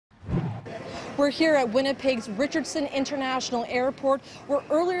We're here at Winnipeg's Richardson International Airport, where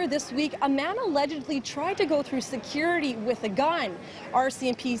earlier this week a man allegedly tried to go through security with a gun.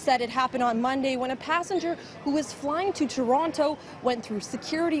 RCMP said it happened on Monday when a passenger who was flying to Toronto went through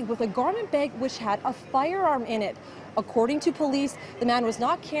security with a garment bag which had a firearm in it. According to police, the man was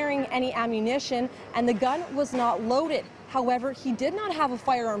not carrying any ammunition and the gun was not loaded. However, he did not have a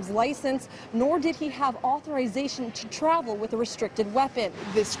firearms license, nor did he have authorization to travel with a restricted weapon.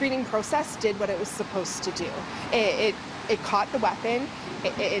 The screening process did what it was supposed to do. It caught the weapon.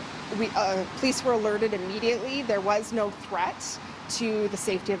 Police were alerted immediately. There was no threat to the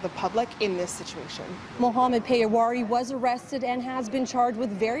safety of the public in this situation. Mohammed Payawari was arrested and has been charged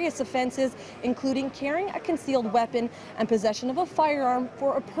with various offenses, including carrying a concealed weapon and possession of a firearm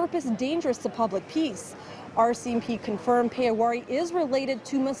for a purpose dangerous to public peace. RCMP confirmed Payawari is related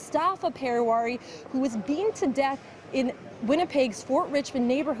to Mustafa Payawari, who was beaten to death in Winnipeg's Fort Richmond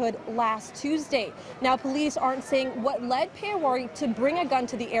neighborhood last Tuesday. Now, police aren't saying what led Payawari to bring a gun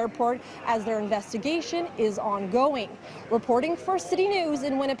to the airport, as their investigation is ongoing. Reporting for City News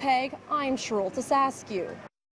in Winnipeg, I'm Sarolta Sakiw.